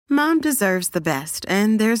Mom deserves the best,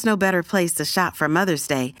 and there's no better place to shop for Mother's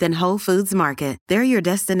Day than Whole Foods Market. They're your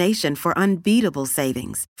destination for unbeatable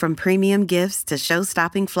savings, from premium gifts to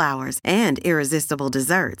show-stopping flowers and irresistible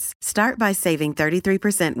desserts. Start by saving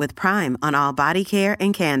 33% with Prime on all body care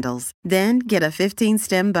and candles. Then get a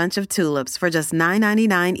 15-stem bunch of tulips for just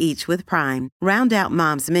 $9.99 each with Prime. Round out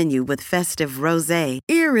Mom's menu with festive rosé,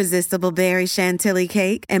 irresistible berry chantilly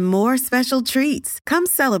cake, and more special treats. Come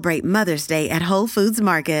celebrate Mother's Day at Whole Foods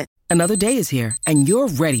Market. Another day is here, and you're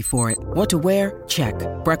ready for it. What to wear? Check.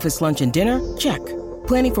 Breakfast, lunch, and dinner? Check.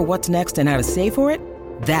 Planning for what's next and how to save for it?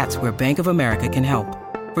 That's where Bank of America can help.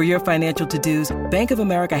 For your financial to-dos, Bank of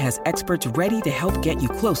America has experts ready to help get you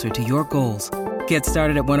closer to your goals. Get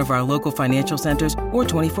started at one of our local financial centers or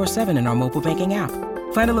 24/7 in our mobile banking app.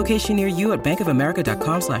 Find a location near you at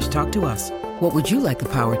bankofamerica.com/talktous. What would you like the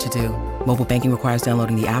power to do? Mobile banking requires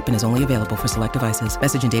downloading the app and is only available for select devices.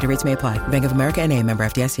 Message and data rates may apply. Bank of America N.A., member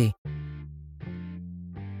FDIC.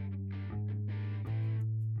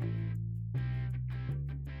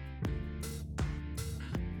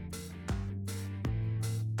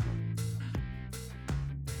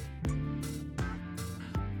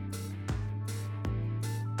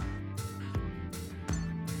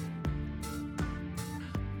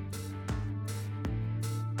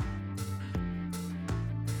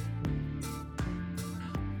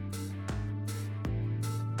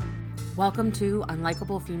 Welcome to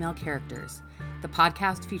Unlikable Female Characters, the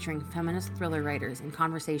podcast featuring feminist thriller writers in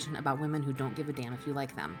conversation about women who don't give a damn if you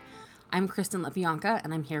like them. I'm Kristen LaBianca,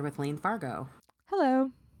 and I'm here with Lane Fargo.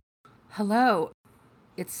 Hello. Hello.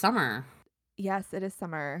 It's summer. Yes, it is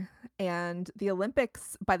summer. And the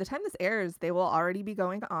Olympics, by the time this airs, they will already be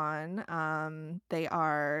going on. They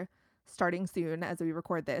are starting soon as we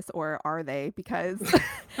record this, or are they? Because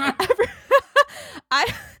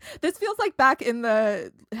this feels like back in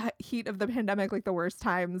the heat of the pandemic, like the worst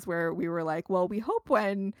times where we were like, well, we hope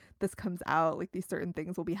when this comes out, like these certain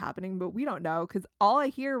things will be happening, but we don't know, because all I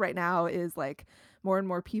hear right now is like more and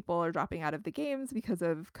more people are dropping out of the games because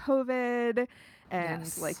of COVID,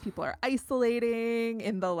 and like people are isolating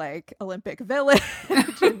in the like Olympic Village.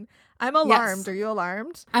 And I'm alarmed. Yes. Are you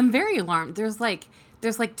alarmed? I'm very alarmed. There's like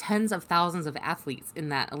tens of thousands of athletes in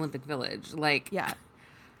that Olympic Village. Like, yeah.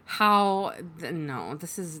 No,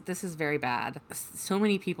 this is very bad. So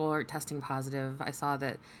many people are testing positive. I saw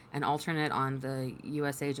that an alternate on the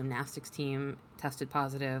USA gymnastics team tested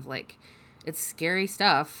positive. Like, it's scary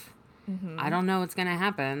stuff. Mm-hmm. I don't know what's going to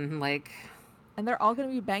happen. Like, and they're all going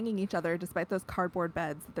to be banging each other despite those cardboard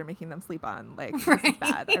beds that they're making them sleep on. Like, right. This is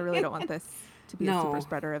bad. I really don't want this to be a super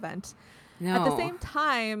spreader event. No. At the same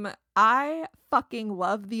time, I fucking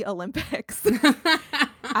love the Olympics.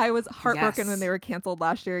 I was heartbroken when they were canceled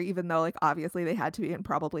last year, even though like obviously they had to be and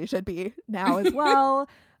probably should be now as well.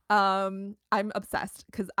 I'm obsessed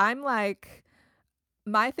because I'm like,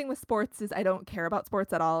 my thing with sports is I don't care about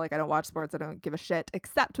sports at all. Like, I don't watch sports. I don't give a shit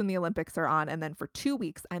except when the Olympics are on. And then for 2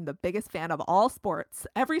 weeks, I'm the biggest fan of all sports,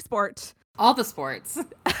 every sport. All the sports.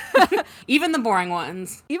 Even the boring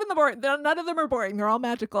ones. Even the boring. None of them are boring. They're all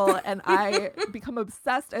magical. And I become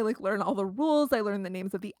obsessed. I like learn all the rules. I learn the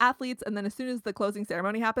names of the athletes. And then as soon as the closing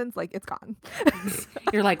ceremony happens, like, it's gone.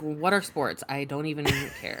 You're like, what are sports? I don't even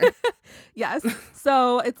care. Yes.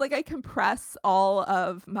 So it's like I compress all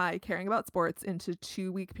of my caring about sports into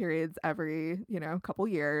 2-week periods every, couple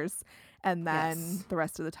years. And then the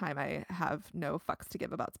rest of the time I have no fucks to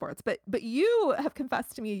give about sports. But you have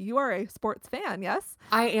confessed to me you are a sports fan, yes?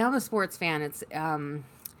 I am a sports fan. It's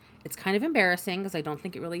kind of embarrassing because I don't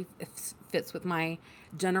think it really fits with my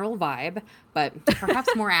general vibe. But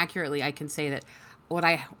perhaps more accurately, I can say that what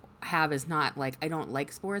I have is not like I don't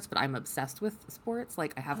like sports, but I'm obsessed with sports.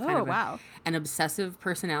 Like, I have kind of an obsessive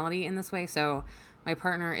personality in this way. So my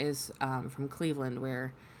partner is from Cleveland,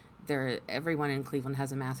 where everyone in Cleveland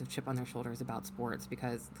has a massive chip on their shoulders about sports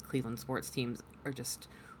because the Cleveland sports teams are just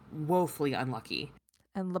woefully unlucky.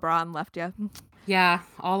 And LeBron left you. Yeah,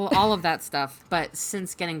 all of that stuff. But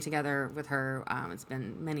since getting together with her, it's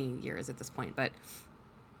been many years at this point, but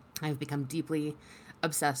I've become deeply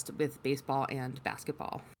obsessed with baseball and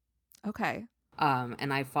basketball. Okay.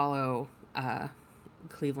 And I follow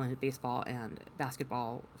Cleveland baseball and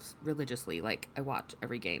basketball religiously. Like, I watch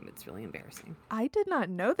every game. It's really embarrassing. I did not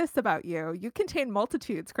know this about you. You contain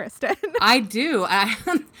multitudes, Kristen. I do.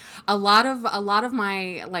 A lot of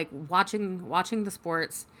my like watching the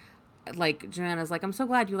sports. Like, Joanna's like, I'm so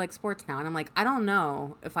glad you like sports now, and I'm like, I don't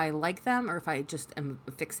know if I like them or if I just am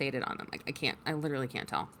fixated on them. Like, I literally can't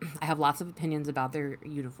tell. I have lots of opinions about their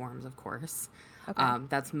uniforms, of course. Okay.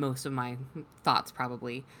 That's most of my thoughts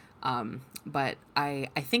probably. But I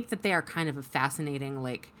think that they are kind of a fascinating,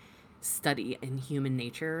 like, study in human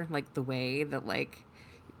nature, like the way that like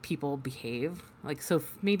people behave. Like, so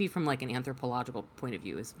maybe from like an anthropological point of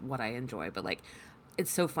view is what I enjoy, but like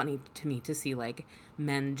it's so funny to me to see like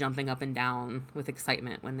men jumping up and down with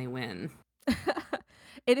excitement when they win.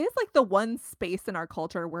 It is like the one space in our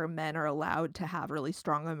culture where men are allowed to have really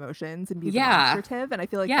strong emotions and be Yeah. demonstrative. And I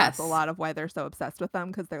feel like Yes. that's a lot of why they're so obsessed with them,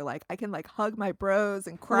 because they're like, I can like hug my bros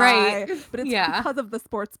and cry, Right. but it's Yeah. because of the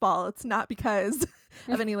sports ball. It's not because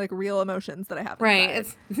of any like real emotions that I have. Right.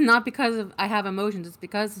 Inside. It's not because of I have emotions. It's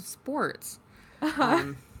because of sports.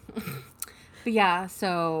 But yeah,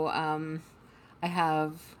 so I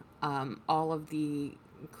have all of the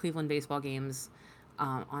Cleveland baseball games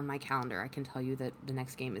on my calendar. I can tell you that the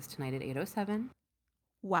next game is tonight at 8:07.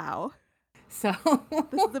 Wow. So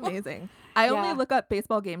this is amazing. I only Yeah. look up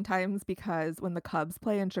baseball game times because when the Cubs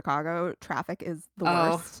play in Chicago, traffic is the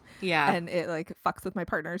worst. Yeah. And it like fucks with my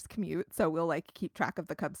partner's commute. So we'll like keep track of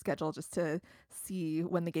the Cubs schedule just to see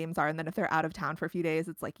when the games are. And then if they're out of town for a few days,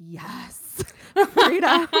 it's like, yes,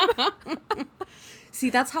 freedom. See,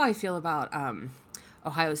 that's how I feel about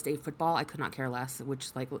Ohio State football. I could not care less,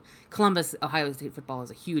 which like Columbus, Ohio State football is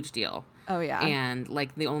a huge deal. Oh, yeah. And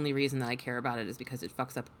like the only reason that I care about it is because it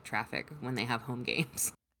fucks up traffic when they have home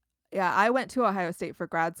games. Yeah, I went to Ohio State for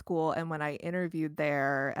grad school, and when I interviewed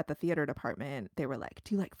there at the theater department, they were like,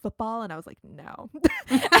 "Do you like football?" And I was like, "No."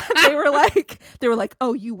 they were like,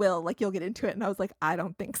 "Oh, you will, like you'll get into it." And I was like, "I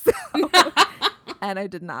don't think so." And I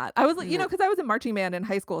did not. I was like, because I was in marching band in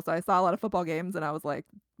high school, so I saw a lot of football games, and I was like,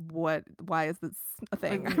 "What? Why is this a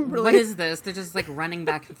thing?" Like, I'm really... What is this? They're just like running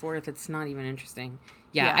back and forth. It's not even interesting.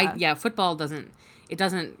 Yeah. Football doesn't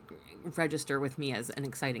register with me as an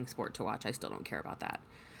exciting sport to watch. I still don't care about that.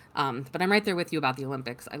 But I'm right there with you about the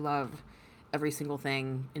Olympics. I love every single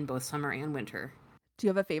thing in both summer and winter. Do you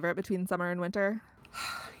have a favorite between summer and winter?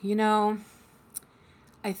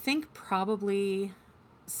 I think probably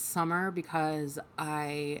summer, because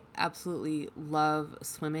I absolutely love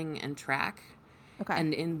swimming and track. Okay.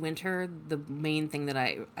 And in winter, the main thing that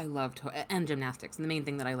I love and gymnastics, and the main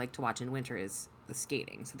thing that I like to watch in winter is the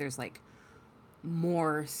skating. So there's like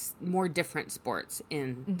more different sports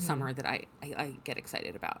in summer that I get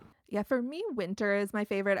excited about. Yeah, for me, winter is my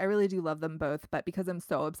favorite. I really do love them both, but because I'm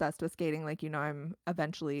so obsessed with skating, like, I kind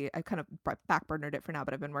of backburnered it for now,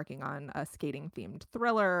 but I've been working on a skating themed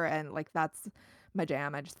thriller, and like that's my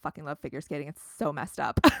jam. I just fucking love figure skating. It's so messed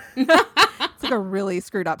up. It's like a really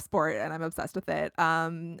screwed up sport, and I'm obsessed with it.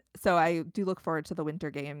 So I do look forward to the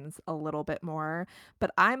winter games a little bit more,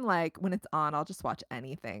 but I'm like, when it's on, I'll just watch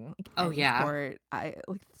anything. Like, any sport. I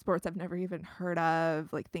like sports I've never even heard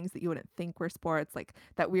of, like things that you wouldn't think were sports, like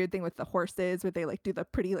that weird thing with the horses where they like do the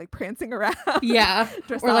pretty like prancing around. Yeah.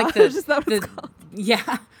 Or like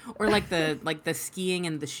or like the skiing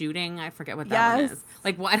and the shooting. I forget what that one is.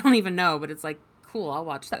 Like, well, I don't even know, but it's like, cool, I'll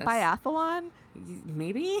watch this. Biathlon?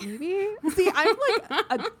 Maybe. See, I'm like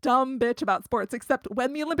a dumb bitch about sports, except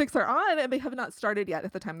when the Olympics are on, and they have not started yet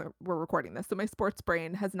at the time that we're recording this. So my sports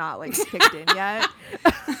brain has not like kicked in yet.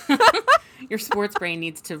 Your sports brain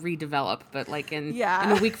needs to redevelop, but like in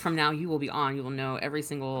a week from now, you will be on. You will know every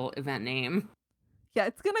single event name. Yeah,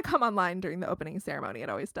 it's gonna come online during the opening ceremony. It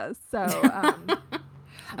always does. So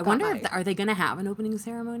I wonder are they going to have an opening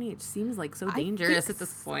ceremony? It seems like so dangerous at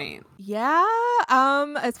this point. Yeah.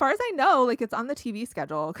 As far as I know, like it's on the TV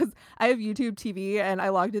schedule, because I have YouTube TV, and I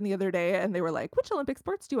logged in the other day and they were like, which Olympic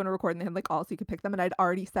sports do you want to record? And they had like all, so you could pick them. And I'd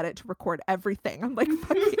already set it to record everything. I'm like,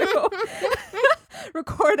 fuck you.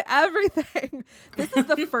 Record everything. This is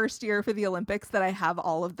the first year for the Olympics that I have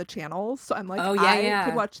all of the channels. So I'm like, I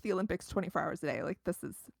could watch the Olympics 24 hours a day. Like, this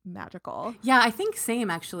is magical. Yeah, I think same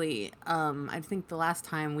actually. I think the last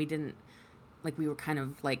time we didn't, like, we were kind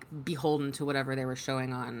of like beholden to whatever they were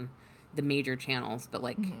showing on the major channels, but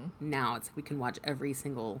like now it's we can watch every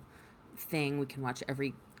single thing. We can watch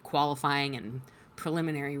every qualifying and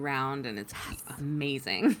preliminary round, and it's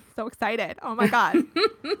amazing. So excited. Oh my god.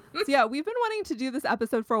 So yeah, we've been wanting to do this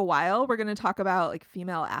episode for a while. We're going to talk about like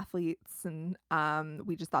female athletes, and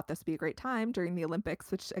we just thought this would be a great time during the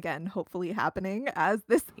Olympics, which again, hopefully happening as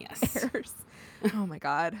this airs. Oh my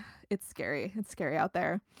god, it's scary. It's scary out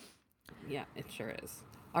there. Yeah, it sure is.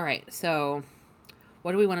 All right, so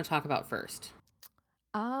what do we want to talk about first?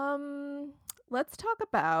 Let's talk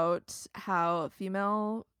about how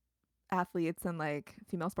female athletes and like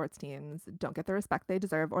female sports teams don't get the respect they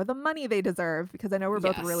deserve or the money they deserve, because I know we're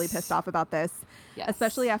both really pissed off about this,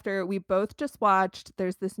 especially after we both just watched,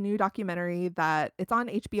 there's this new documentary that it's on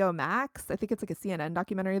HBO Max. I think it's like a CNN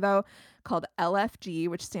documentary though, called LFG,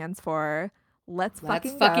 which stands for Let's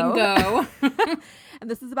fucking go. And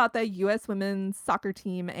this is about the U.S. women's soccer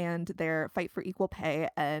team and their fight for equal pay.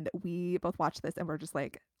 And we both watched this and we're just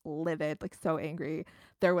like livid, like so angry.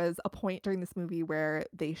 There was a point during this movie where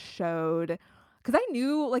they showed, because I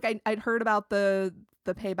knew, like I'd heard about the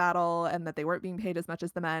pay battle and that they weren't being paid as much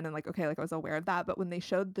as the men, and like, okay, like I was aware of that, but when they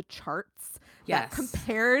showed the charts that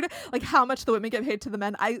compared like how much the women get paid to the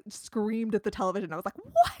men, I screamed at the television. I was like,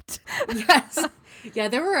 what? Yes. Yeah,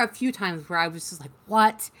 there were a few times where I was just like,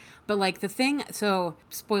 what? But like the thing, so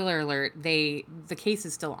spoiler alert, the case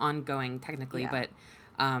is still ongoing technically, but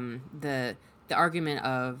the argument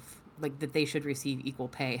of like that they should receive equal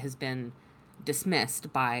pay has been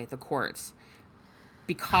dismissed by the courts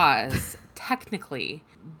because technically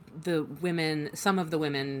some of the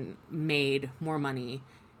women made more money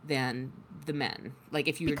than the men. Like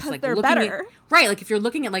if you're because just like they're looking better. Right, like if you're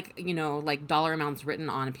looking at like, you know, like dollar amounts written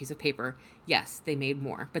on a piece of paper, yes, they made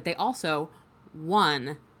more, but they also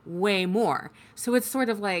won way more. So it's sort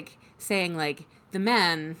of like saying like the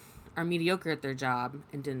men are mediocre at their job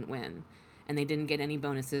and didn't win, and they didn't get any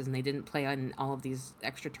bonuses, and they didn't play on all of these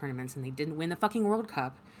extra tournaments, and they didn't win the fucking World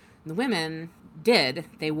Cup. The women did.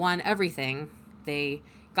 They won everything. They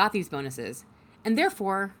got these bonuses, and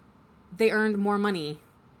therefore they earned more money.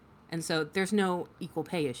 And so there's no equal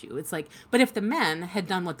pay issue. It's like, but if the men had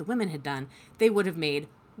done what the women had done, they would have made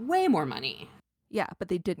way more money. Yeah, but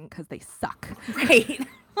they didn't because they suck. Right.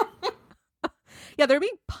 Yeah, they're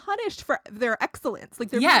being punished for their excellence. Like,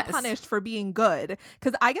 they're being punished for being good.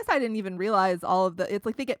 Because I guess I didn't even realize all of it's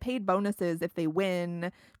like they get paid bonuses if they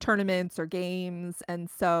win tournaments or games. And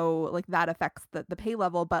so, like, that affects the pay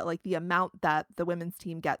level. But, like, the amount that the women's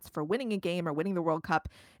team gets for winning a game or winning the World Cup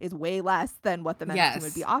is way less than what the men's team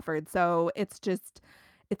would be offered. So it's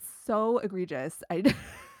so egregious.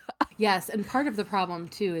 Yes, and part of the problem,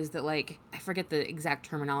 too, is that, like, I forget the exact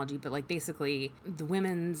terminology, but, like, basically the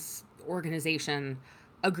women's organization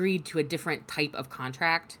agreed to a different type of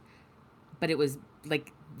contract, but it was,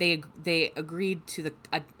 like, they agreed to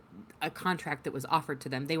a contract that was offered to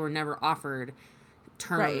them. They were never offered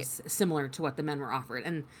terms similar to what the men were offered.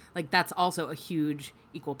 And, like, that's also a huge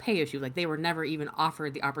equal pay issue. Like, they were never even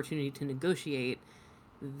offered the opportunity to negotiate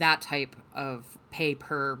that type of pay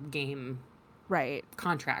per game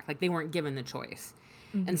contract. Like, they weren't given the choice.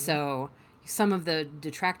 Mm-hmm. And so some of the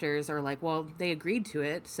detractors are like, well, they agreed to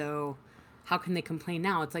it, so how can they complain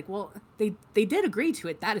now? It's like, well, they did agree to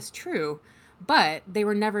it. That is true. But they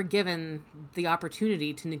were never given the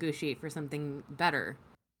opportunity to negotiate for something better.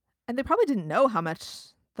 And they probably didn't know how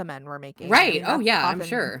much the men were making. Right. I mean, I'm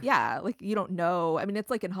sure. Yeah. Like, you don't know. I mean, it's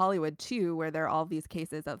like in Hollywood, too, where there are all these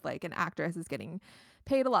cases of like an actress is getting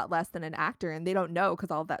paid a lot less than an actor, and they don't know because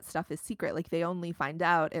all of that stuff is secret. Like, they only find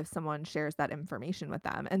out if someone shares that information with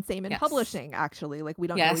them. And same in publishing, actually. Like, we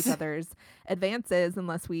don't know each other's advances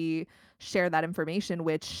unless we share that information,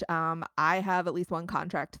 which I have at least one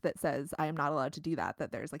contract that says I am not allowed to do that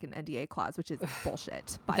there's like an NDA clause, which is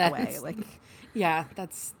bullshit, by the way. Like, yeah,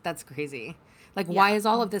 that's crazy. Like, why is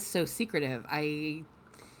all of this so secretive? I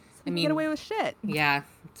mean, get away with shit. Yeah,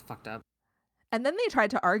 it's fucked up. And then they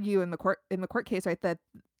tried to argue in the court case, right, that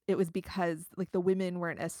it was because like the women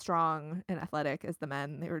weren't as strong and athletic as the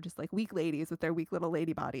men. They were just like weak ladies with their weak little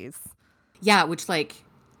lady bodies. Yeah, which like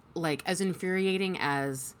as infuriating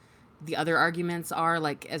as the other arguments are,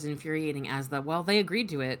 like as infuriating as the well, they agreed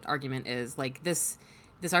to it argument is, like this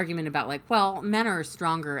argument about like, well, men are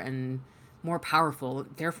stronger and more powerful,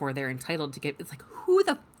 therefore they're entitled to get. It's like, who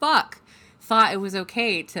the fuck thought it was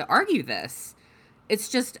okay to argue this? It's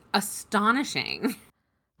just astonishing.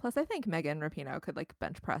 Plus, I think Megan Rapinoe could like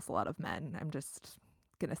bench press a lot of men. I'm just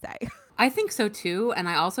gonna say. I think so too, and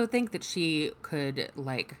I also think that she could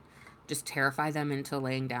like just terrify them into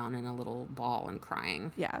laying down in a little ball and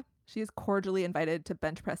crying. Yeah, she is cordially invited to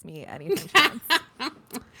bench press me anytime she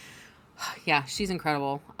wants. Yeah, she's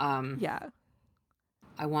incredible. Yeah.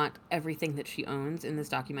 I want everything that she owns in this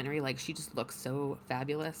documentary. Like, she just looks so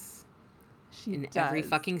fabulous. She in does. Every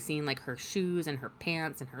fucking scene, like her shoes and her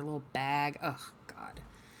pants and her little bag. Oh God.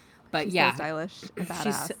 But she's yeah, so stylish and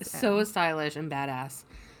badass. She's so stylish and badass,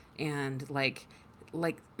 and like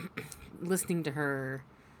listening to her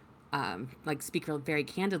like speak very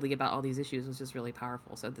candidly about all these issues was just really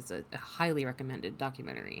powerful. So this is a highly recommended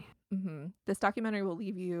documentary. Mm-hmm. This documentary will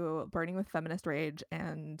leave you burning with feminist rage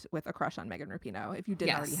and with a crush on Megan Rapinoe if you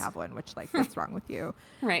didn't already have one, which, like, what's wrong with you?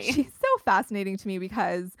 Right. She's so fascinating to me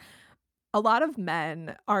because a lot of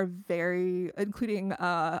men are very, including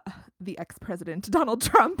the ex-president Donald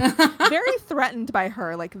Trump, very threatened by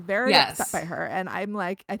her, like very upset by her. And I'm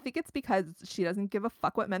like, I think it's because she doesn't give a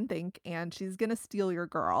fuck what men think, and she's gonna steal your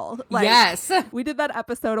girl. Like, yes, we did that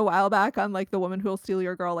episode a while back on like the woman who will steal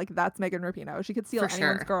your girl. Like, that's Megan Rapinoe. She could steal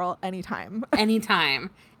anyone's girl anytime. Anytime,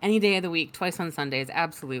 any day of the week, twice on Sundays.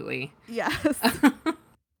 Absolutely. Yes.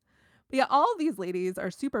 Yeah, all of these ladies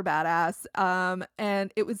are super badass.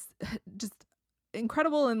 And it was just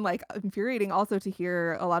incredible and like infuriating also to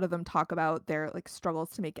hear a lot of them talk about their like struggles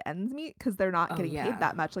to make ends meet because they're not getting paid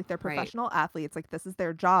that much. Like, they're professional athletes, like this is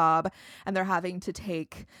their job, and they're having to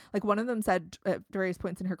take, like, one of them said at various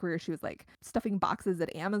points in her career she was like stuffing boxes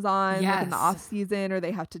at Amazon like in the off season, or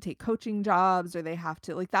they have to take coaching jobs, or they have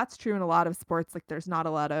to, like, that's true in a lot of sports. Like, there's not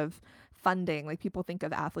a lot of funding. Like, people think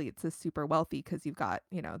of athletes as super wealthy because you've got,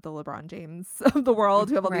 you know, the LeBron James of the world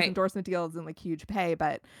who have all these endorsement deals and like huge pay,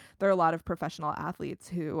 but there are a lot of professional athletes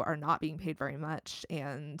who are not being paid very much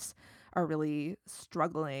and are really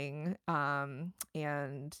struggling.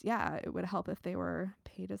 And yeah, it would help if they were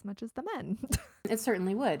paid as much as the men. It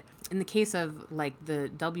certainly would. In the case of like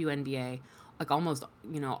the WNBA, like almost,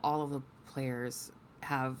 you know, all of the players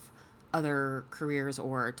have other careers,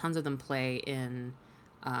 or tons of them play in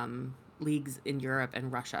leagues in Europe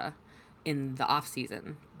and Russia in the off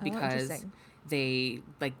season because they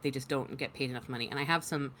just don't get paid enough money. And I have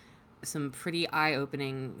some pretty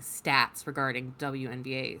eye-opening stats regarding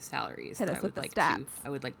WNBA salaries that I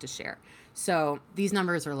would like to share. So these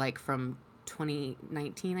numbers are like from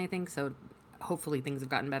 2019, I think. So hopefully things have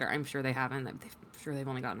gotten better. I'm sure they haven't. I'm sure they've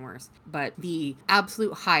only gotten worse. But the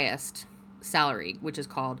absolute highest salary, which is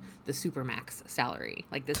called the Supermax salary,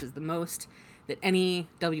 like this is the most that any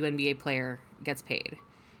WNBA player gets paid.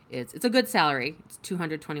 It's a good salary. It's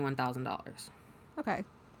 $221,000. Okay.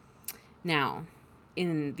 Now,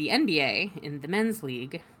 in the NBA, in the men's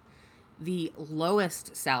league, the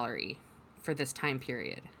lowest salary for this time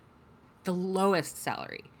period, the lowest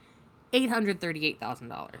salary,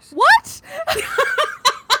 $838,000. What?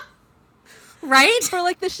 Right? For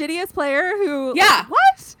like the shittiest player who... Yeah. Like,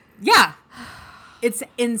 what? Yeah. It's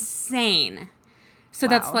insane. So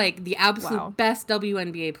that's like the absolute best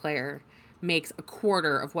WNBA player makes a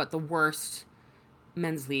quarter of what the worst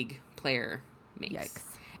men's league player makes. Yikes.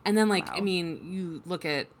 And then like, I mean, you look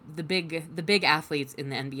at the big athletes in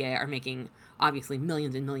the NBA are making obviously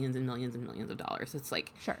millions and millions and millions and millions of dollars. It's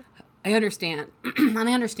like, sure, I understand. And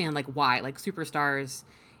I understand like why, like superstars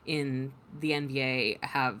in the NBA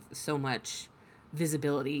have so much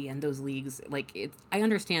visibility, and those leagues, like I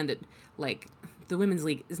understand that like the women's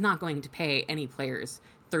league is not going to pay any players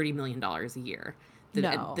 $30 million a year. The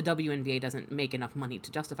WNBA doesn't make enough money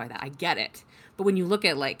to justify that. I get it. But when you look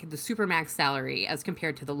at like the Supermax salary as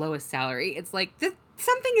compared to the lowest salary, it's like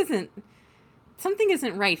something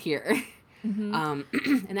isn't right here.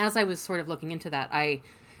 Mm-hmm. And as I was sort of looking into that, I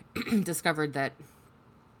discovered that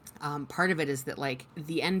part of it is that like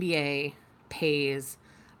the NBA pays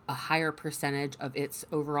a higher percentage of its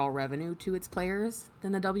overall revenue to its players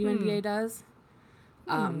than the WNBA does,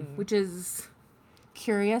 which is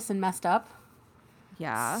curious and messed up.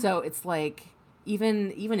 Yeah. So it's like,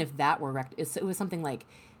 even if that were it was something like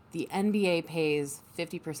the NBA pays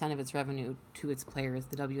 50% of its revenue to its players.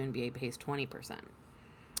 The WNBA pays 20%.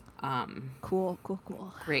 Cool.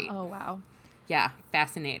 Great. Oh, wow. Yeah.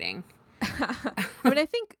 Fascinating. I mean, I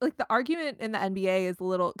think like the argument in the NBA is a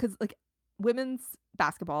little, because like women's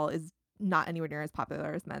basketball is not anywhere near as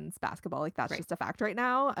popular as men's basketball. Like that's just a fact right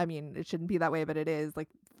now. I mean, it shouldn't be that way, but it is. Like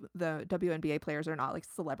the WNBA players are not like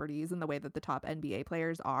celebrities in the way that the top NBA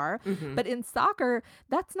players are. Mm-hmm. But in soccer,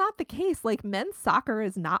 that's not the case. Like men's soccer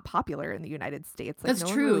is not popular in the United States. Like, that's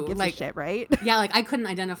no true. One really gives a shit, right? Yeah, like I couldn't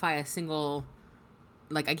identify a single,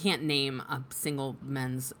 like I can't name a single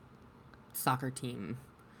men's soccer team.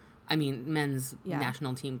 I mean, men's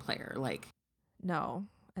national team player. Like, no.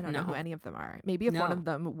 I don't know who any of them are. Maybe if one of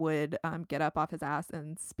them would get up off his ass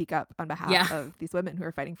and speak up on behalf of these women who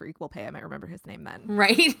are fighting for equal pay, I might remember his name then.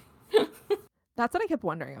 Right. That's what I kept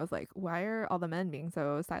wondering. I was like, why are all the men being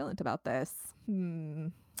so silent about this?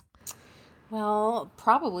 Well,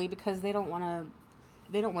 probably because they don't want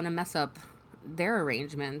to mess up their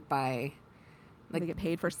arrangement by like they get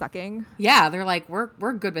paid for sucking. Yeah, they're like,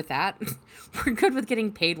 we're good with that. We're good with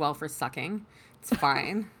getting paid well for sucking. It's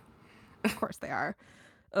fine. Of course they are.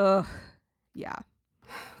 Ugh. Yeah.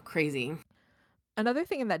 Crazy. Another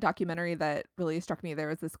thing in that documentary that really struck me, there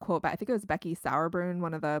was this quote, I think it was Becky Sauerbrunn,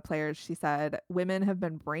 one of the players. She said, women have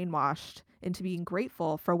been brainwashed into being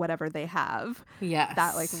grateful for whatever they have. Yes.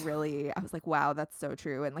 That like really, I was like, wow, that's so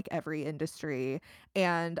true in like every industry.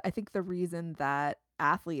 And I think the reason that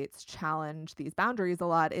athletes challenge these boundaries a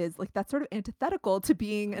lot is like that's sort of antithetical to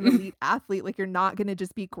being an elite athlete. Like you're not going to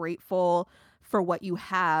just be grateful for what you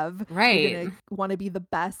have. Right. You're going to want to be the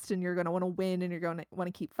best and you're going to want to win and you're going to want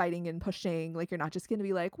to keep fighting and pushing. Like you're not just going to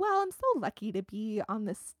be like, well, I'm so lucky to be on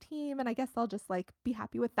this team and I guess I'll just like be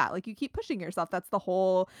happy with that. Like you keep pushing yourself. That's the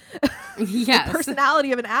whole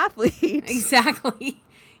personality of an athlete. Exactly.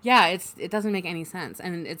 Yeah, it doesn't make any sense.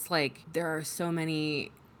 And it's like there are so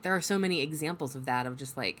many examples of that, of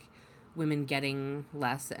just like women getting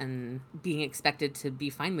less and being expected to be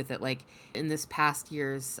fine with it. Like in this past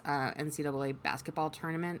year's NCAA basketball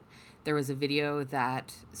tournament, there was a video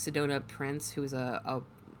that Sedona Prince, who is a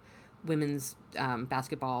women's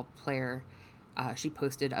basketball player, she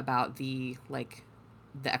posted about the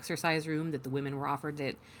exercise room that the women were offered.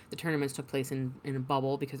 That the tournaments took place in a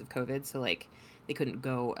bubble because of COVID, so like they couldn't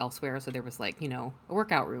go elsewhere, so there was like, you know, a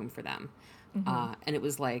workout room for them. And it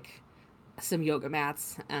was like some yoga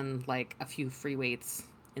mats and like a few free weights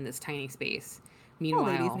in this tiny space. Meanwhile,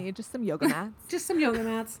 ladies need just some yoga mats. Just some yoga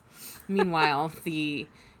mats. Meanwhile, the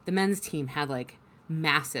men's team had like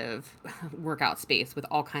massive workout space with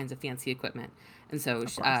all kinds of fancy equipment. And so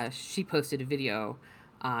she posted a video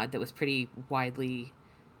that was pretty widely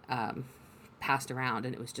passed around,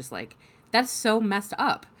 and it was just like, that's so messed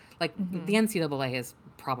up. Like the NCAA is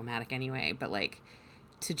problematic anyway, but like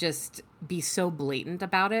to just be so blatant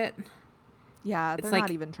about it. Yeah, they're like,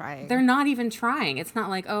 not even trying. They're not even trying. It's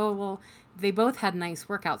not like, oh, well, they both had nice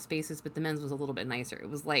workout spaces, but the men's was a little bit nicer.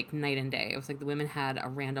 It was like night and day. It was like the women had a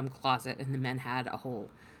random closet and the men had a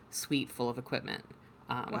whole suite full of equipment.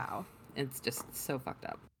 Wow. It's just so fucked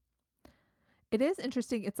up. It is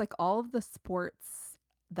interesting. It's like all of the sports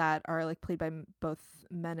that are like played by both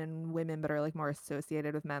men and women, but are like more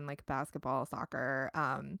associated with men, like basketball, soccer,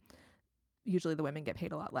 usually the women get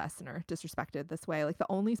paid a lot less and are disrespected this way. Like the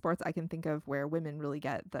only sports I can think of where women really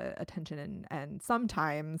get the attention and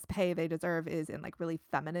sometimes pay they deserve is in like really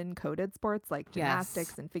feminine coded sports like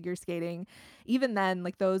gymnastics and figure skating. Even then,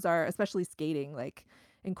 like those are, especially skating, like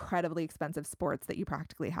incredibly expensive sports that you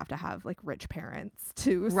practically have to have like rich parents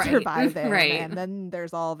to survive in. And then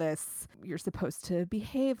there's all this, you're supposed to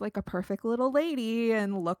behave like a perfect little lady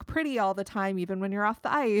and look pretty all the time, even when you're off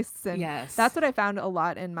the ice. And that's what I found a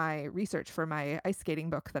lot in my research for my ice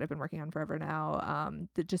skating book that I've been working on forever now.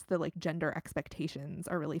 Just the like gender expectations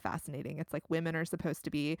are really fascinating. It's like women are supposed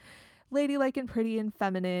to be ladylike and pretty and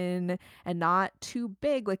feminine and not too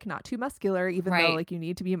big, like not too muscular, even though like you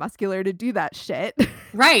need to be muscular to do that shit.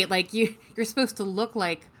 Right. Like you're supposed to look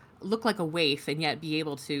like a waif and yet be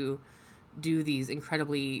able to do these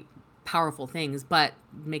incredibly powerful things, but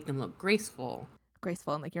make them look graceful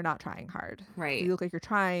and like you're not trying hard. Right. If you look like you're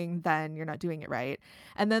trying, then you're not doing it right.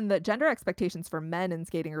 And then the gender expectations for men in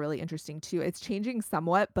skating are really interesting too. It's changing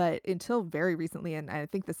somewhat, but until very recently, and I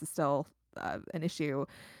think this is still an issue,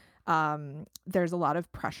 there's a lot of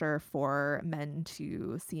pressure for men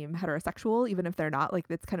to seem heterosexual, even if they're not. Like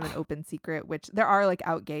it's kind of an open secret, which there are like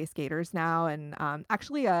out gay skaters now. And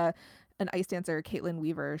actually an ice dancer, Caitlin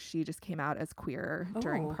Weaver, she just came out as queer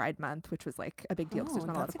during Pride Month, which was like a big deal because there's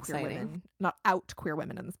not a lot of queer women, not out queer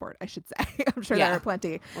women in the sport, I should say. I'm sure there are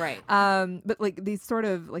plenty. Right. But like these sort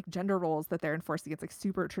of like gender roles that they're enforcing, it's like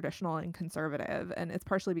super traditional and conservative. And it's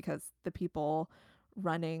partially because the people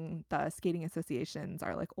running the skating associations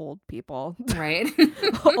are like old people. Right.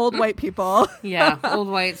 Old white people. Yeah. Old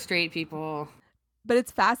white straight people. But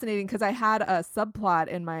it's fascinating because I had a subplot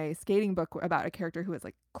in my skating book about a character who was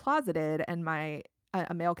like closeted and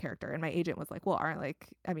a male character, and my agent was like, well,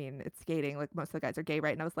 it's skating, like most of the guys are gay,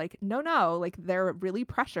 right? And I was like, no, like they're really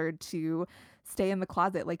pressured to stay in the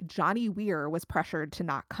closet. Like Johnny Weir was pressured to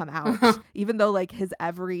not come out, even though like his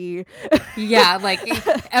every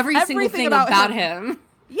single thing about him.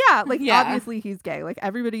 Yeah, like obviously he's gay. Like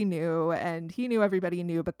everybody knew, and he knew everybody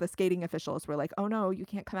knew, but the skating officials were like, oh no, you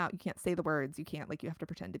can't come out. You can't say the words. You can't, like, you have to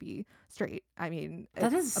pretend to be straight. I mean,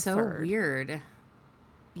 that is absurd. So weird.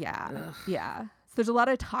 Yeah. Ugh. Yeah. So there's a lot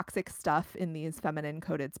of toxic stuff in these feminine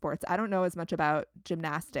coded sports. I don't know as much about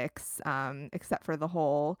gymnastics, except for the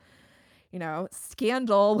whole,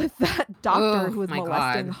 scandal with that doctor who was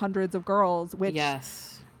molesting hundreds of girls, which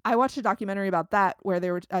I watched a documentary about that where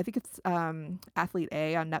they were, I think it's Athlete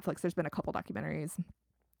A on Netflix. There's been a couple documentaries.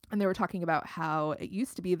 And they were talking about how it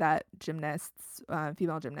used to be that gymnasts,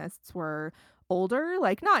 female gymnasts, were older,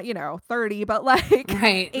 like not, 30, but like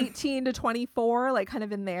 18 to 24, like kind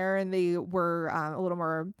of in there. And they were a little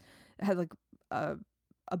more, had like a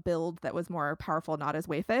build that was more powerful, not as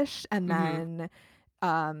waifish. And then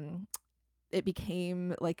it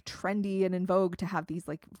became like trendy and in vogue to have these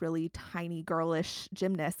like really tiny girlish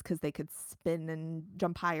gymnasts because they could spin and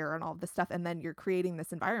jump higher and all this stuff. And then you're creating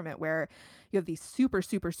this environment where you have these super,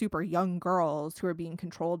 super, super young girls who are being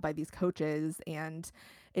controlled by these coaches. And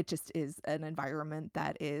it just is an environment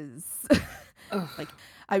that is like,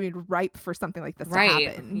 I mean, ripe for something like this to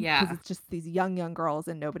happen. Yeah. Because it's just these young girls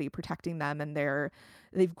and nobody protecting them. And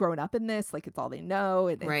they've grown up in this, like it's all they know.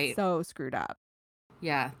 It's so screwed up.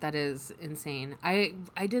 Yeah, that is insane. I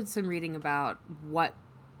did some reading about what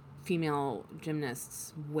female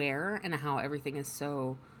gymnasts wear and how everything is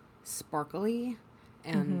so sparkly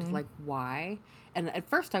and like why. And at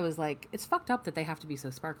first I was like, it's fucked up that they have to be so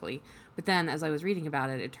sparkly. But then as I was reading about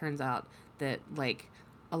it, it turns out that like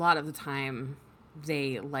a lot of the time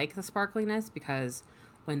they like the sparkliness because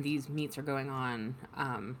when these meets are going on,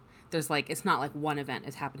 there's like, it's not like one event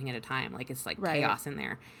is happening at a time. Like it's like chaos in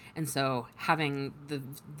there. And so having the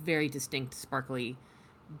very distinct sparkly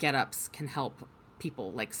get-ups can help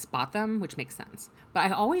people like spot them, which makes sense. But I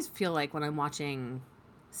always feel like when I'm watching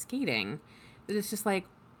skating, that it's just like,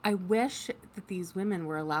 I wish that these women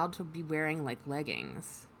were allowed to be wearing like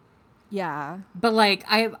leggings. Yeah. But like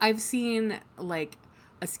I've seen like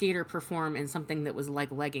a skater perform in something that was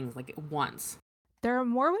like leggings like once. There are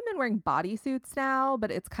more women wearing bodysuits now,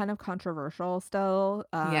 but it's kind of controversial still,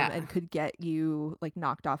 and could get you like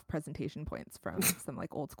knocked off presentation points from some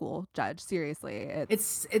like old school judge. Seriously,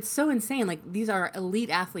 it's so insane. Like these are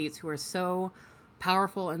elite athletes who are so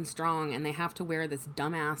powerful and strong, and they have to wear this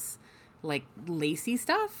dumbass like lacy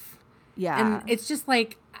stuff. Yeah, and it's just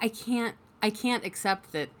like I can't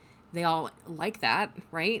accept that they all like that,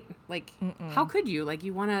 right? Like, how could you? Like,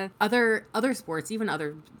 you want to other sports, even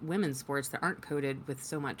other women's sports that aren't coded with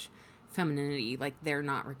so much femininity, like they're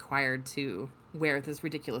not required to wear this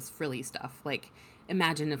ridiculous frilly stuff. Like,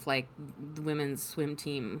 imagine if like the women's swim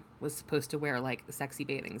team was supposed to wear like sexy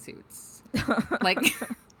bathing suits. Like,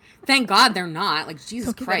 thank God they're not. Like,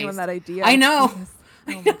 Jesus Don't Christ, give anyone that idea. I know. Jesus.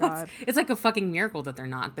 Oh my God, it's like a fucking miracle that they're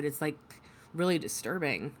not. But it's like really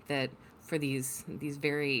disturbing that for these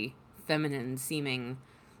very feminine seeming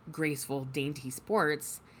graceful dainty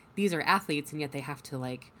sports, these are athletes and yet they have to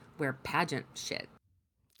like wear pageant shit.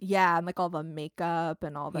 Yeah, and like all the makeup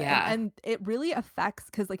and all that. And it really affects,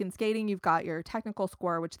 because like in skating you've got your technical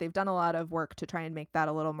score, which they've done a lot of work to try and make that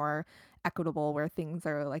a little more equitable, where things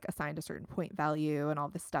are like assigned a certain point value and all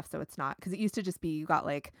this stuff. So it's not, because it used to just be you got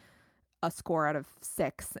like a score out of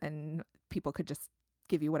 6 and people could just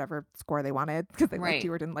give you whatever score they wanted because they liked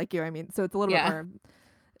you or didn't like you. I mean, so it's a little bit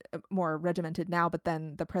more regimented now, but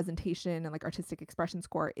then the presentation and like artistic expression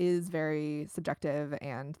score is very subjective,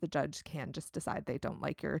 and the judge can just decide they don't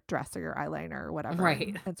like your dress or your eyeliner or whatever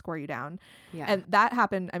and score you down. And that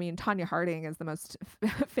happened. I mean, Tonya Harding is the most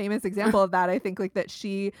famous example of that. I think like that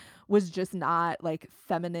she was just not like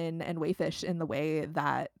feminine and waifish in the way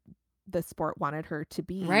that the sport wanted her to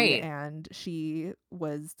be, and she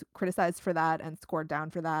was criticized for that and scored down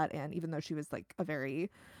for that. And even though she was like a very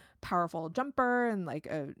powerful jumper and like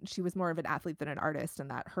she was more of an athlete than an artist,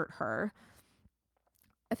 and that hurt her.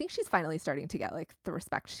 I think she's finally starting to get like the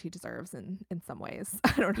respect she deserves in some ways.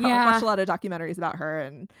 I don't know. I watched a lot of documentaries about her,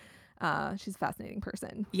 and she's a fascinating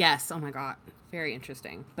person. Yes. Oh my God. Very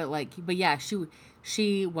interesting. But yeah,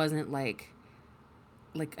 she wasn't like,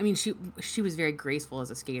 I mean, she was very graceful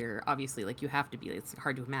as a skater. Obviously, like you have to be, it's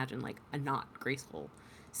hard to imagine like a not graceful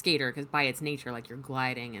skater, because by its nature, like you're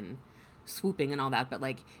gliding and swooping and all that, but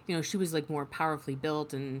like, you know, she was like more powerfully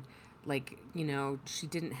built, and like, you know, she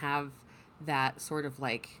didn't have that sort of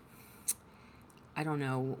like, I don't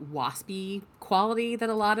know, waspy quality that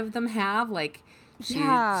a lot of them have. Like she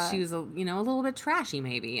was a, you know, a little bit trashy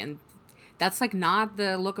maybe, and that's like not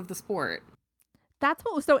the look of the sport. That's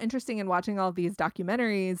what was so interesting in watching all of these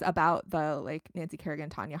documentaries about the like Nancy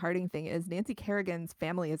Kerrigan, Tonya Harding thing, is Nancy Kerrigan's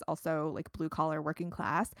family is also like blue collar working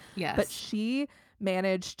class. Yes. But she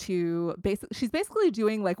managed to she's basically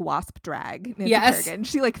doing like WASP drag. Nancy Kerrigan.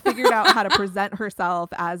 She like figured out how to present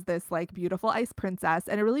herself as this like beautiful ice princess,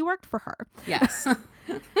 and it really worked for her. Yes.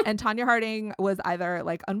 And Tonya Harding was either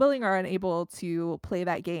like unwilling or unable to play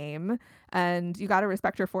that game, and you got to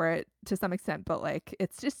respect her for it to some extent, but like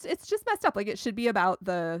it's just messed up. Like it should be about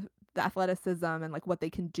the athleticism and like what they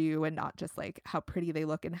can do, and not just like how pretty they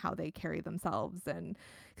look and how they carry themselves. And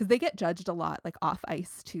because they get judged a lot like off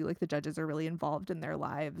ice too, like the judges are really involved in their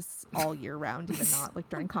lives all year round, even not like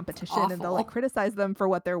during competition, and they'll like criticize them for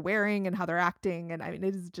what they're wearing and how they're acting. And I mean,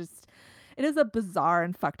 it is a bizarre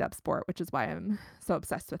and fucked up sport, which is why I'm so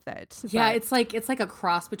obsessed with it. Yeah, it's like a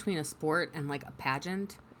cross between a sport and like a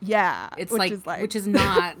pageant. Yeah. It's which is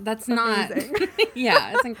not, that's not,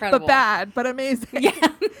 yeah, it's incredible. But bad, but amazing. Yeah.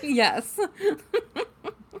 Yes.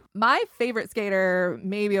 My favorite skater,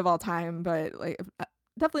 maybe of all time, but like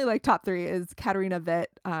definitely like top 3 is Katharina Witt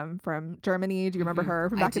from Germany. Do you remember her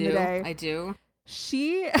from back in the day? I do.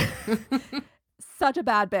 She such a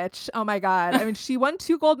bad bitch. Oh my God. I mean, she won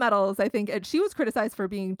 2 gold medals, I think, and she was criticized for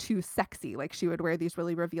being too sexy. Like she would wear these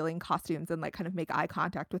really revealing costumes and like kind of make eye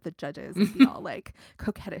contact with the judges and be all like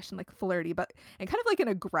coquettish and like flirty, but in kind of like an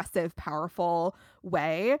aggressive, powerful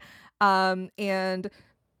way. And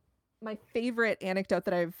my favorite anecdote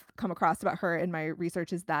that I've come across about her in my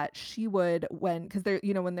research is that she would, because they're,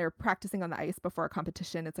 when they're practicing on the ice before a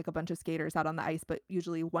competition, it's like a bunch of skaters out on the ice, but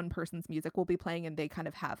usually one person's music will be playing and they kind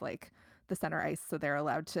of have like the center ice, so they're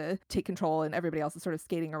allowed to take control and everybody else is sort of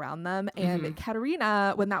skating around them. And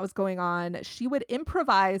Katarina, when that was going on, she would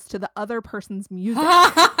improvise to the other person's music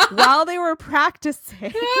while they were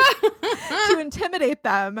practicing to intimidate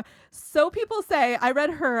them. So people say, I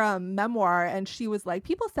read her memoir and she was like,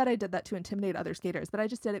 people said I did that to intimidate other skaters, but I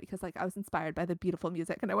just did it because like I was inspired by the beautiful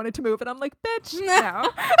music and I wanted to move. And I'm like, bitch, no.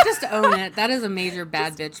 Just own it. That is a major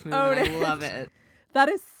bad bitch move. And I love it. That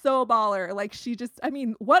is so baller. Like she just, I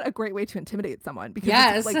mean, what a great way to intimidate someone, because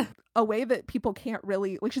it's like a way that people can't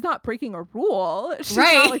really, like, she's not breaking a rule. She's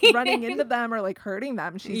not like running into them or like hurting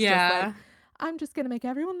them. She's just like, I'm just going to make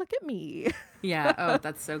everyone look at me. Yeah. Oh,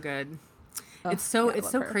 that's so good. It's so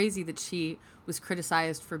crazy that she was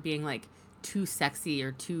criticized for being like too sexy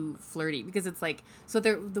or too flirty, because it's like, so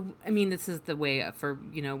this is the way for,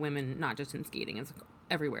 women, not just in skating, it's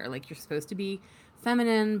everywhere. Like you're supposed to be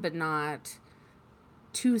feminine, but not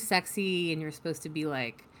too sexy, and you're supposed to be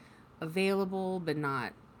like available but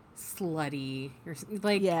not slutty. You're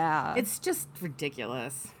like, it's just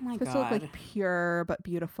ridiculous. Oh my supposed God. to look like pure but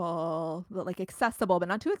beautiful, but like accessible but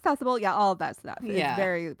not too accessible. Yeah, all of that stuff is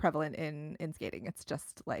very prevalent in skating. It's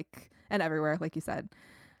just like, and everywhere, like you said.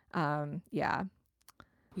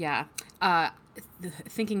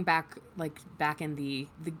 Thinking back, like back in the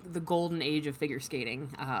golden age of figure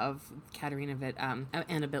skating of Katharina Witt,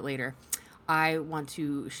 and a bit later, I want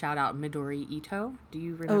to shout out Midori Ito. Do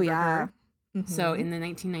you remember her? Mm-hmm. So in the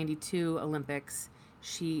 1992 Olympics,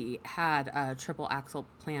 she had a triple axel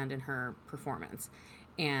planned in her performance,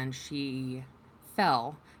 and she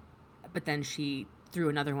fell, but then she threw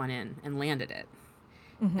another one in and landed it.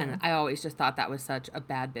 Mm-hmm. And I always just thought that was such a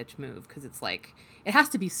bad bitch move, because it's like, it has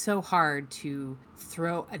to be so hard to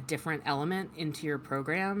throw a different element into your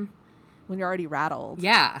program when you're already rattled.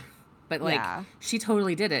 Yeah. But like, she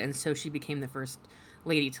totally did it. And so she became the first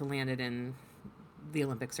lady to land it in the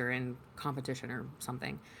Olympics or in competition or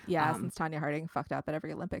something. Yeah, since Tanya Harding fucked up at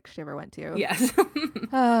every Olympics she ever went to. Yes.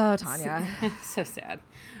 Oh, Tanya. So sad.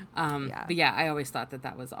 But yeah, I always thought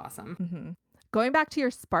that was awesome. Mm-hmm. Going back to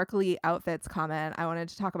your sparkly outfits comment, I wanted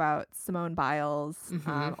to talk about Simone Biles,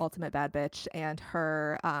 ultimate bad bitch, and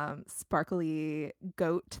her sparkly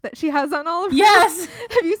goat that she has on all of her. Yes.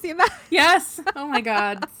 Have you seen that? Yes. Oh my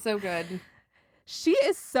God. So good. She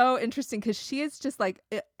is so interesting, because she is just like,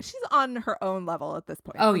 she's on her own level at this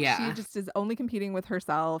point. Oh, like, yeah. She just is only competing with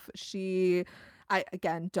herself. I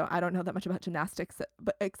don't know that much about gymnastics,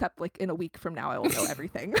 but except like in a week from now, I will know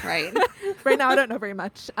everything. Right. Right now, I don't know very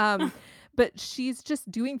much. But she's just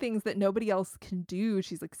doing things that nobody else can do.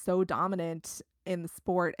 She's like so dominant in the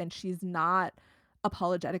sport, and she's not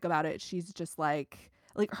apologetic about it. She's just like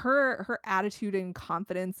her attitude and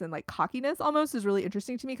confidence and like cockiness almost is really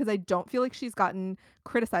interesting to me, because I don't feel like she's gotten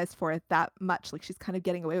criticized for it that much. Like she's kind of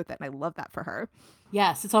getting away with it, and I love that for her.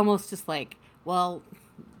 Yes, it's almost just like, well,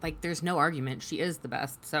 like there's no argument. She is the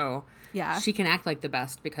best, so yeah, she can act like the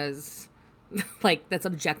best, because like that's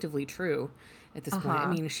objectively true at this point. I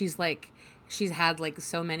mean, she's had like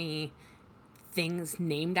so many things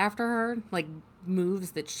named after her, like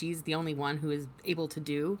moves that she's the only one who is able to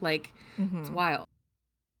do. Like, it's wild.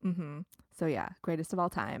 So yeah, greatest of all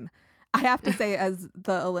time. I have to say, as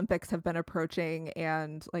the Olympics have been approaching,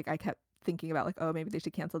 and like I kept thinking about like, oh, maybe they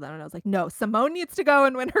should cancel them, and I was like, no, Simone needs to go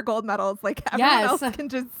and win her gold medals. Like everyone else can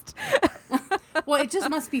just well, it just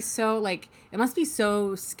must be so like, it must be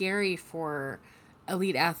so scary for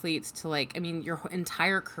elite athletes to like, I mean, your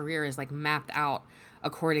entire career is like mapped out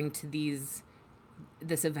according to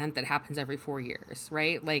this event that happens every 4 years,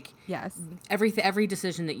 right? Like, yes, every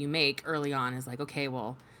decision that you make early on is like, okay,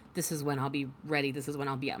 well, this is when I'll be ready. This is when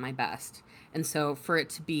I'll be at my best. And so for it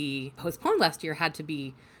to be postponed last year had to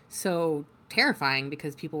be so terrifying,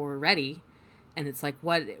 because people were ready. And it's like,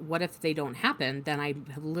 what if they don't happen? Then I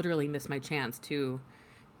have literally missed my chance to,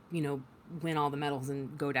 win all the medals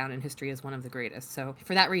and go down in history as one of the greatest. So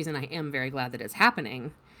for that reason, I am very glad that it's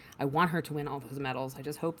happening. I want her to win all those medals. I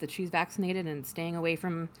just hope that she's vaccinated and staying away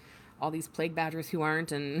from all these plague badgers who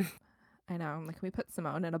aren't. And I know. Like, can we put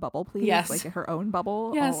Simone in a bubble, please? Yes. Like her own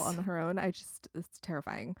bubble, Yes. all on her own. It's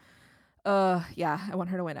terrifying. Yeah, I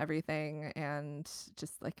want her to win everything and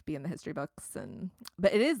just like be in the history books.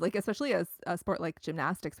 But it is like, especially as a sport like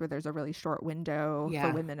gymnastics, where there's a really short window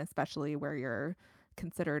for women, especially where you're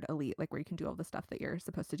considered elite, like where you can do all the stuff that you're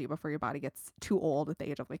supposed to do before your body gets too old at the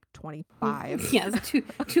age of like 25. Yeah, it's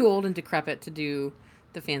too old and decrepit to do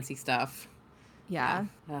the fancy stuff. Yeah.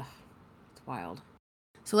 Ugh, it's wild.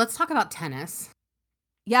 So let's talk about tennis.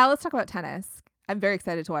 Yeah, let's talk about tennis. I'm very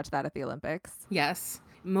excited to watch that at the Olympics. Yes.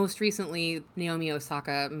 Most recently, Naomi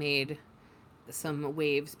Osaka made some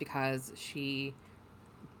waves because she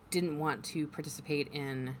didn't want to participate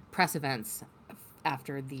in press events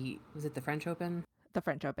after was it the French Open? The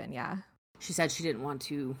French Open, yeah. She said she didn't want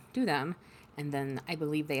to do them, and then I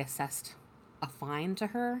believe they assessed a fine to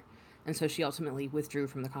her, and so she ultimately withdrew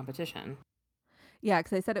from the competition. Yeah,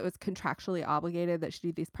 because they said it was contractually obligated that she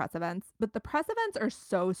do these press events, but the press events are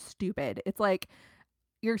so stupid. It's like,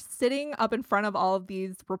 you're sitting up in front of all of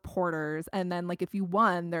these reporters, and then like if you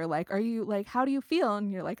won, they're like, are you like, how do you feel?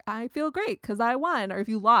 And you're like, I feel great because I won. Or if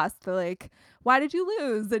you lost, they're like, why did you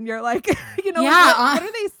lose? And you're like, you know, yeah, what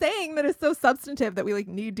are they saying that is so substantive that we like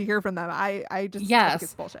need to hear from them? I just think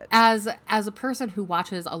it's bullshit. As a person who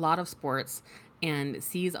watches a lot of sports and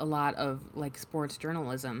sees a lot of like sports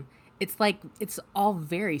journalism, it's like, it's all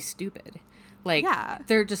very stupid. Like,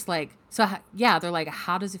 they're just like, they're like,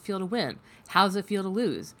 how does it feel to win? How does it feel to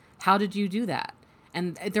lose? How did you do that?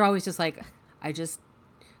 And they're always just like, I just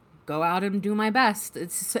go out and do my best.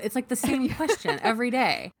 It's like the same question every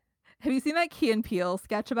day. Have you seen that Key and Peele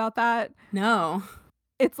sketch about that? No.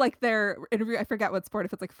 It's like their interview, I forget what sport,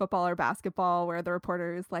 if it's like football or basketball, where the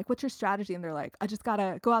reporter is like, what's your strategy? And they're like, I just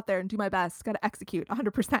gotta go out there and do my best, gotta execute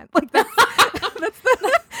 100%. Like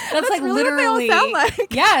that's like really literally what they all sound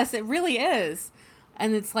like. Yes, it really is.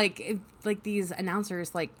 And it's like these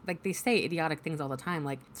announcers like they say idiotic things all the time.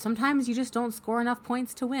 Like, sometimes you just don't score enough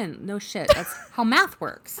points to win. No shit. That's how math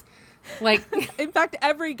works. Like, in fact,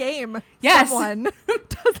 every game, yes, someone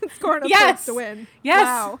doesn't score enough points to win. Yes.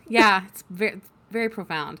 Wow. Yeah. It's very, very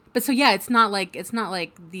profound. But so yeah, it's not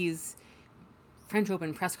like these French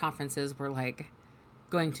Open press conferences were like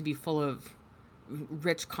going to be full of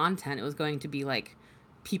rich content. It was going to be like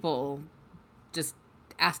people just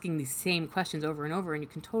asking these same questions over and over, and you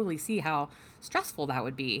can totally see how stressful that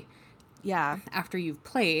would be. Yeah. After you've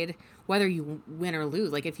played, whether you win or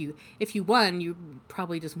lose. Like, if you won, you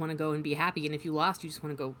probably just want to go and be happy, and if you lost, you just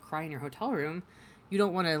want to go cry in your hotel room. You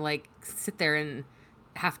don't want to like sit there and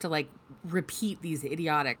have to like repeat these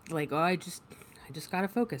idiotic like, oh, I just gotta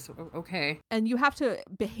focus. Okay. And you have to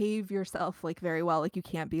behave yourself like very well. Like, you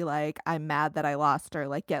can't be like, I'm mad that I lost, or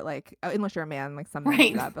like get like, unless you're a man, like some men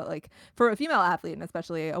do that. But like for a female athlete, and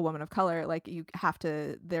especially a woman of color, like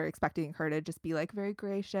they're expecting her to just be like very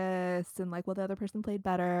gracious and like, well, the other person played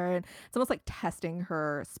better. And it's almost like testing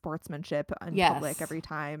her sportsmanship in public every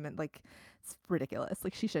time. And like, it's ridiculous.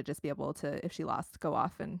 Like, she should just be able to, if she lost, go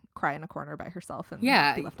off and cry in a corner by herself and be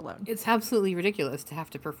left alone. It's absolutely ridiculous to have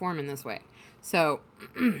to perform in this way. So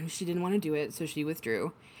she didn't want to do it, so she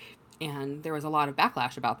withdrew. And there was a lot of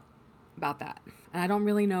backlash about that. And I don't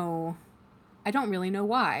really know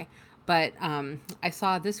why. But I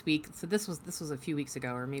saw this week, so this was a few weeks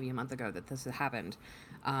ago, or maybe a month ago, that this had happened.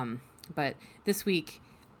 But this week,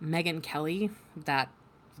 Megyn Kelly, that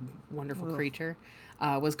wonderful creature,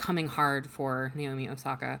 was coming hard for Naomi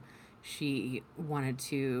Osaka. She wanted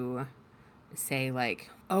to say like,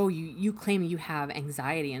 oh, you claim you have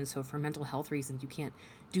anxiety, and so for mental health reasons you can't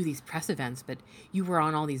do these press events, but you were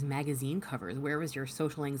on all these magazine covers. Where was your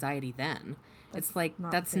social anxiety then? It's like,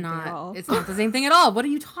 it's not the same thing at all. What are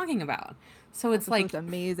you talking about? So it's like,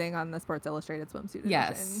 amazing on the Sports Illustrated swimsuit edition.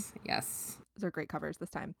 Yes. Those are great covers this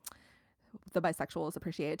time. The bisexuals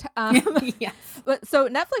appreciate. Yes. But so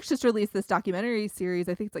Netflix just released this documentary series.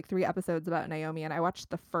 I think it's like 3 episodes about Naomi, and I watched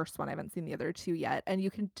the first one. I haven't seen the other 2 yet. And you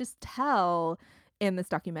can just tell in this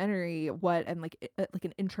documentary what like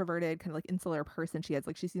an introverted, kind of like insular person she is.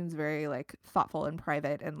 Like, she seems very like thoughtful and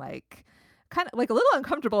private, and like kind of like a little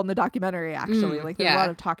uncomfortable in the documentary, actually. Like, there's a lot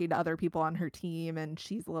of talking to other people on her team, and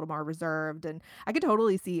she's a little more reserved. And I could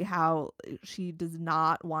totally see how she does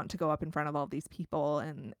not want to go up in front of all these people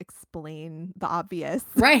and explain the obvious.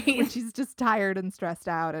 Right. When she's just tired and stressed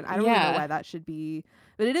out. And I don't really know why that should be,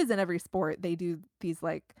 but it is in every sport. They do these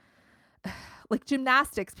like like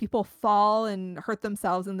gymnastics, people fall and hurt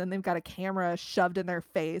themselves and then they've got a camera shoved in their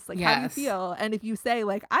face. Like, how do you feel? And if you say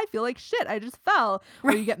like, I feel like shit, I just fell,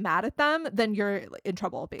 or you get mad at them, then you're in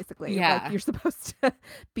trouble, basically. Like, you're supposed to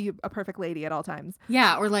be a perfect lady at all times.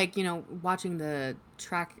 Yeah. Or like, you know, watching the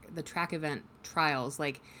track event trials,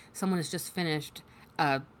 like someone has just finished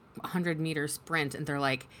a 100-meter sprint and they're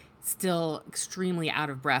like still extremely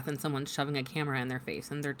out of breath, and someone's shoving a camera in their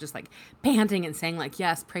face and they're just like panting and saying like,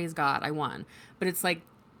 yes, praise God, I won. But it's like,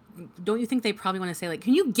 don't you think they probably want to say like,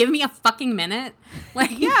 can you give me a fucking minute?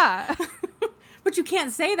 Like, yeah. But you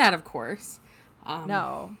can't say that, of course.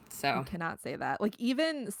 No, so you cannot say that. Like,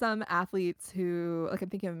 even some athletes who, like, I'm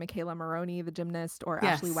thinking of Michaela Maroney, the gymnast, or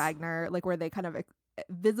Ashley Wagner, like where they kind of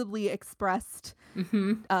visibly expressed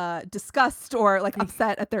disgust or like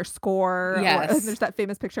upset at their score. Yes. Or, there's that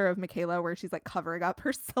famous picture of Michaela where she's like covering up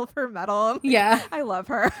her silver medal. Yeah. I love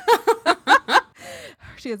her.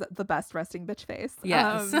 She has the best resting bitch face.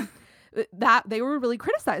 Yes. That they were really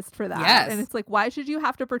criticized for that. Yes. And it's like, why should you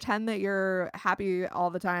have to pretend that you're happy all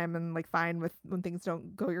the time and like fine with when things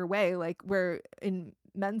don't go your way? Like, where in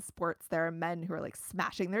men's sports there are men who are like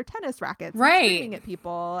smashing their tennis rackets, and screaming at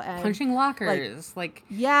people and punching lockers, like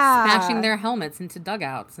yeah, smashing their helmets into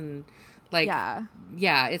dugouts, and like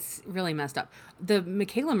yeah, it's really messed up. The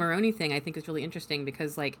Michaela Maroney thing I think is really interesting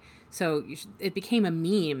because like, so it became a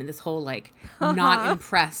meme, and this whole like not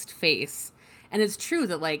impressed face. And it's true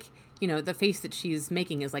that like, you know, the face that she's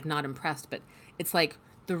making is like not impressed, but it's like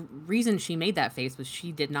the reason she made that face was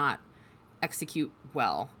she did not execute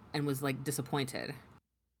well and was like disappointed.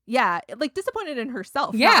 Yeah, like disappointed in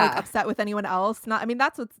herself, yeah, not like upset with anyone else. Not, I mean,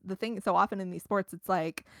 that's what's the thing. So often in these sports, it's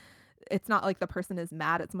like, it's not like the person is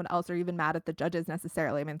mad at someone else or even mad at the judges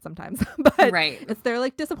necessarily. I mean, sometimes, but it's they're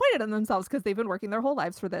like disappointed in themselves because they've been working their whole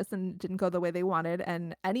lives for this and didn't go the way they wanted.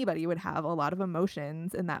 And anybody would have a lot of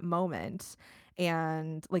emotions in that moment.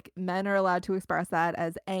 And like, men are allowed to express that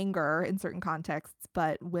as anger in certain contexts,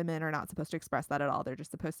 but women are not supposed to express that at all. They're just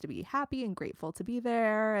supposed to be happy and grateful to be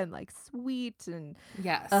there and like sweet and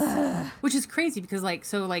which is crazy because like,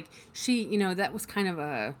 so like she, you know, that was kind of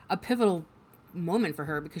a pivotal moment for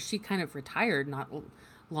her because she kind of retired not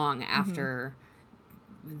long after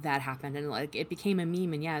that happened, and like it became a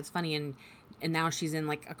meme, and yeah, it's funny, and now she's in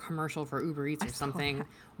like a commercial for Uber Eats or something.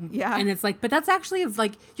 Yeah. And it's like, but that's actually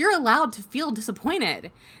like, you're allowed to feel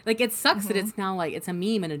disappointed. Like, it sucks that it's now like, it's a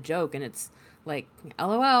meme and a joke, and it's like,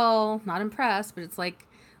 LOL, not impressed, but it's like,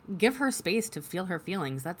 give her space to feel her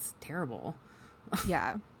feelings. That's terrible.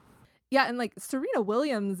 Yeah. Yeah, and like Serena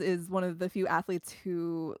Williams is one of the few athletes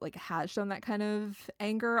who like has shown that kind of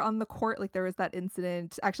anger on the court. Like, there was that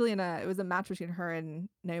incident actually it was a match between her and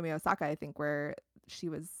Naomi Osaka, I think, where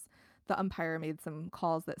the umpire made some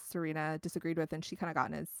calls that Serena disagreed with, and she kind of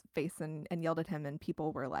got in his face and yelled at him, and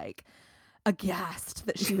people were like aghast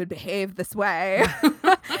that she would behave this way. And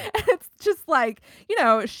it's just like, you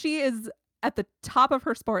know, she is at the top of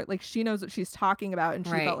her sport. Like, she knows what she's talking about, and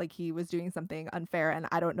she felt like he was doing something unfair. And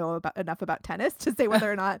I don't know enough about tennis to say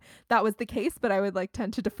whether or not that was the case, but I would like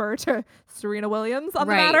tend to defer to Serena Williams on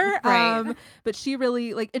the matter. But she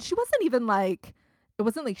really like, and she wasn't even like, it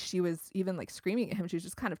wasn't like she was even like screaming at him. She was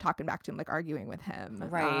just kind of talking back to him, like arguing with him.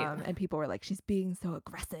 And people were like, she's being so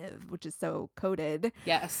aggressive, which is so coded.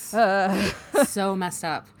 Yes. So messed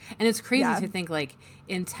up. And it's crazy to think like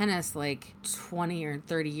in tennis, like 20 or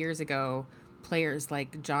 30 years ago, players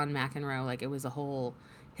like John McEnroe, like it was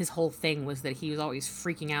his whole thing was that he was always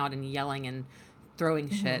freaking out and yelling and throwing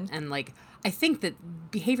shit. And like, I think that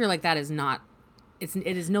behavior like that is not, it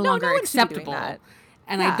is no longer acceptable.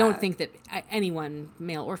 And I don't think that anyone,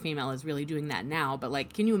 male or female, is really doing that now. But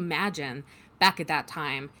like, can you imagine back at that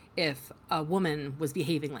time if a woman was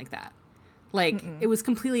behaving like that? Like, it was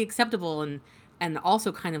completely acceptable and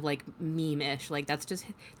also kind of like meme-ish. Like, that's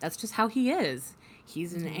just how he is.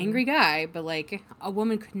 He's an angry guy, but like a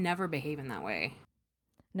woman could never behave in that way.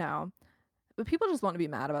 No. But people just want to be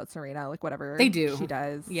mad about Serena, like whatever they do. She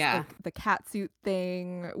does. Yeah. Like the cat suit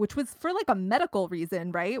thing, which was for like a medical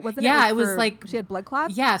reason, right? Wasn't it? Yeah, it was like she had blood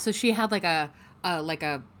clots. Yeah, so she had like a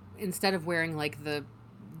instead of wearing like the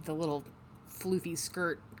little floofy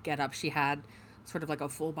skirt get up, she had sort of like a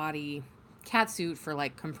full body cat suit for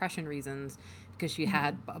like compression reasons because she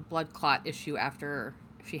had a blood clot issue after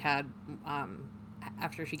she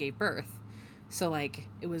gave birth. So like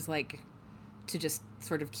it was like to just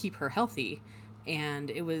sort of keep her healthy, and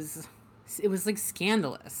it was like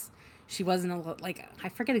scandalous. She wasn't like, I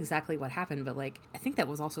forget exactly what happened, but like I think that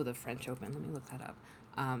was also the French Open. Let me look that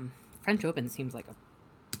up. French Open seems like a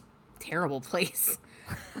terrible place.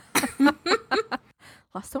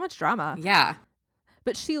 Lost so much drama. Yeah.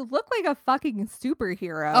 But she looked like a fucking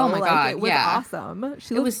superhero. Oh my God, it was awesome.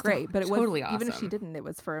 She looked great, but it totally was awesome. Even if she didn't, it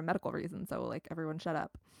was for a medical reason. So like everyone shut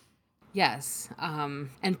up. Yes.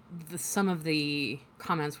 And some of the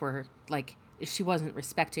comments were like she wasn't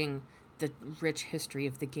respecting the rich history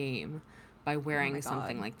of the game by wearing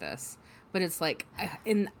something like this. But it's like,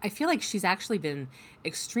 and I feel like she's actually been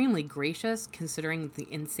extremely gracious considering the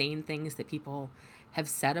insane things that people have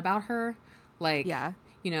said about her. Like,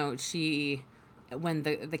 you know, when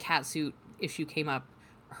the catsuit issue came up,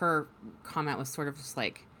 her comment was sort of just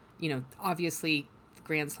like, you know, obviously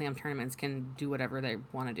Grand Slam tournaments can do whatever they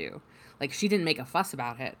want to do. Like, she didn't make a fuss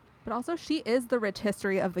about it. But also, she is the rich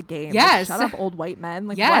history of the game. Yes. Like, shut up, old white men.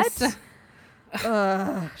 Like, yes.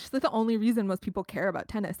 What? She's like the only reason most people care about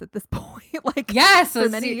tennis at this point. Like, yes, for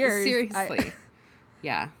many years. Seriously.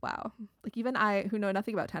 Yeah. Wow. Like, even I, who know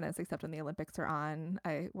nothing about tennis except when the Olympics are on,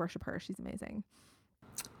 I worship her. She's amazing.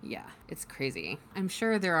 Yeah, it's crazy. I'm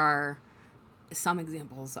sure there are some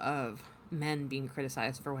examples of men being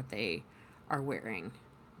criticized for what they are wearing.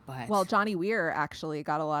 But well, Johnny Weir actually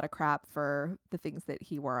got a lot of crap for the things that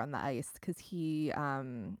he wore on the ice because he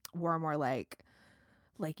wore more like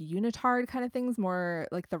unitard kind of things, more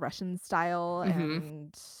like the Russian style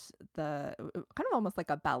and the kind of almost like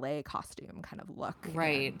a ballet costume kind of look.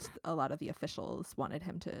 Right. And a lot of the officials wanted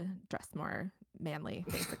him to dress more manly,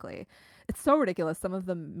 basically. It's so ridiculous. Some of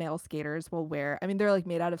the male skaters will wear, I mean, they're like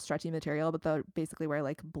made out of stretchy material, but they'll basically wear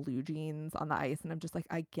like blue jeans on the ice. And I'm just like,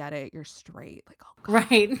 I get it. You're straight. Like, oh, God.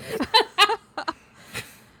 Right.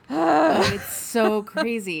 Oh, it's so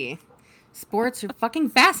crazy. Sports are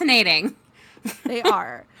fucking fascinating. They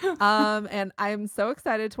are. And I'm so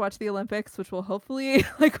excited to watch the Olympics, which will hopefully,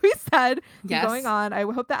 like we said, be going on. I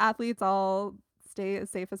hope the athletes all stay as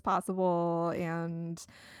safe as possible. And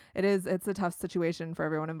it's a tough situation for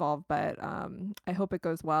everyone involved, but I hope it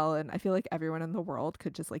goes well. And I feel like everyone in the world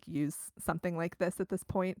could just like use something like this at this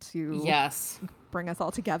point to bring us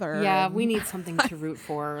all together. Yeah, we need something to root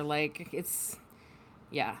for. Like I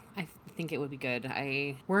think it would be good.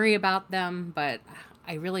 I worry about them, but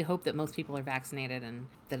I really hope that most people are vaccinated and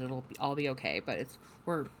that it'll all be okay. But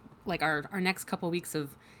we're like our next couple of weeks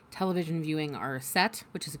of television viewing are set,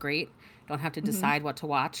 which is great. Don't have to decide what to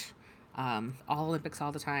watch. All Olympics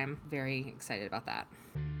all the time. Very excited about that.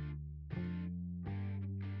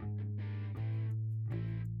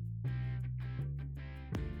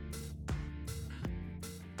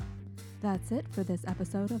 That's it for this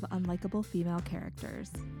episode of Unlikable Female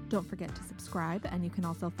Characters. Don't forget to subscribe, and you can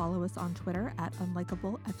also follow us on Twitter at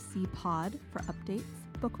UnlikableFCPod for updates,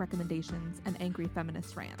 book recommendations, and angry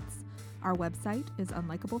feminist rants. Our website is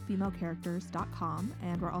unlikablefemalecharacters.com,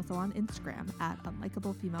 and we're also on Instagram at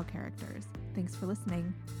UnlikableFemaleCharacters. Thanks for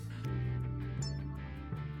listening.